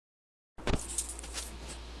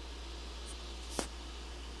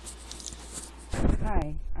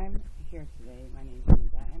Hi, I'm here today. My name's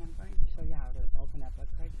Anita, and I'm going to show you how to open up a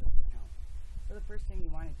Craigslist account. So the first thing you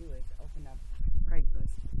want to do is open up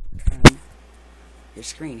Craigslist on your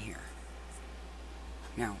screen here.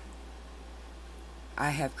 Now,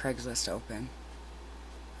 I have Craigslist open.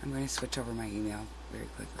 I'm going to switch over my email very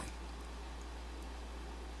quickly.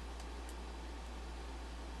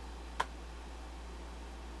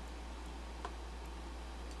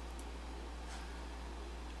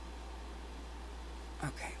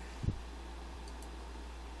 Okay.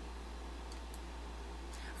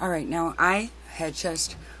 Alright, now I had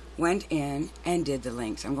just went in and did the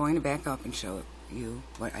links. I'm going to back up and show you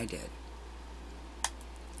what I did.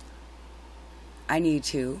 I need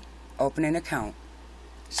to open an account.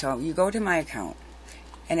 So you go to my account,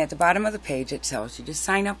 and at the bottom of the page it tells you to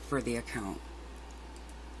sign up for the account.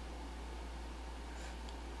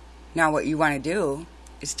 Now what you want to do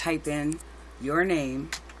is type in your name,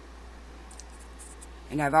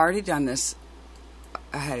 and I've already done this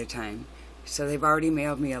ahead of time, so they've already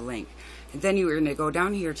mailed me a link. And then you're going to go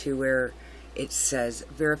down here to where it says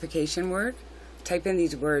verification word, type in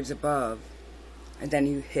these words above, and then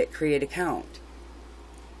you hit create account.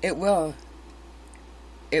 It will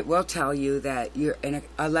tell you that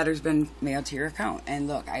a letter's been mailed to your account. And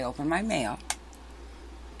look, I open my mail,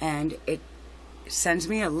 and it sends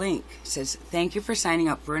me a link. It says, thank you for signing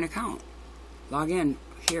up for an account. Log in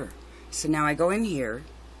here. So now I go in here,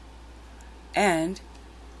 and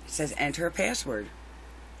it says enter a password.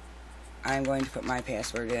 I'm going to put my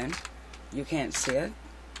password in. You can't see it,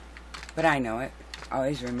 but I know it.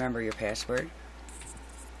 Always remember your password.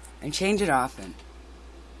 And change it often.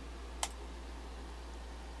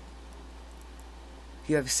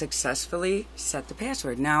 You have successfully set the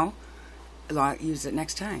password. Now, use it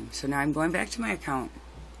next time. So now I'm going back to my account.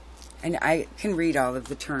 And I can read all of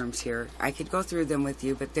the terms here. I could go through them with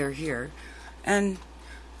you, but they're here. And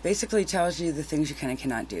basically tells you the things you can and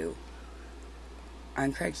cannot do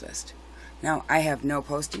on Craigslist. Now, I have no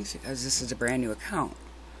postings because this is a brand new account.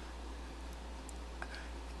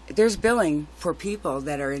 There's billing for people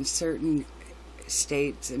that are in certain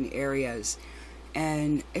states and areas.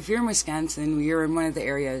 And if you're in Wisconsin, you're in one of the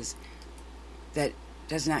areas that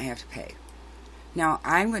does not have to pay. Now,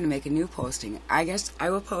 I'm going to make a new posting. I guess I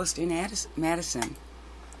will post in Madison.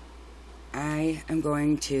 I am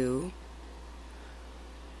going to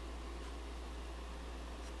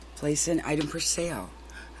place an item for sale.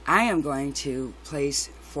 I am going to place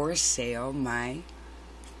for sale my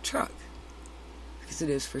truck. Because it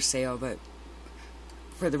is for sale, but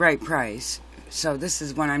for the right price. So this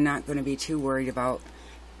is one I'm not going to be too worried about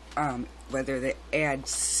whether the ad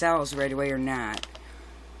sells right away or not.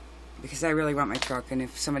 Because I really want my truck, and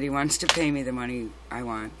if somebody wants to pay me the money I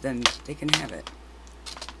want, then they can have it.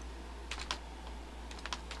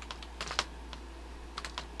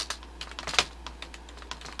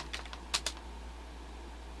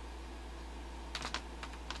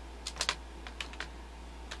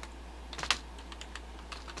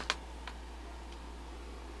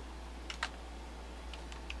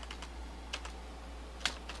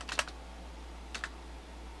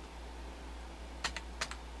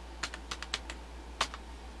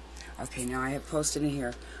 Okay, now I have posted in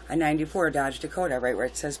here a 94 Dodge Dakota, right where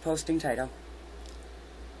it says posting title.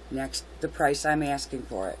 Next, the price I'm asking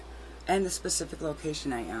for it, and the specific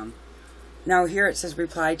location I am. Now here it says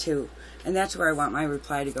reply to, and that's where I want my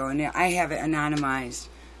reply to go. And I have it anonymized.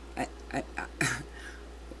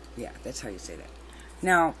 Yeah, that's how you say that.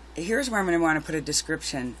 Now, here's where I'm going to want to put a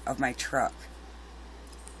description of my truck.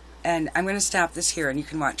 And I'm going to stop this here, and you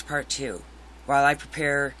can watch part 2 while I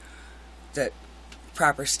prepare the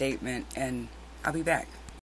proper statement, and I'll be back.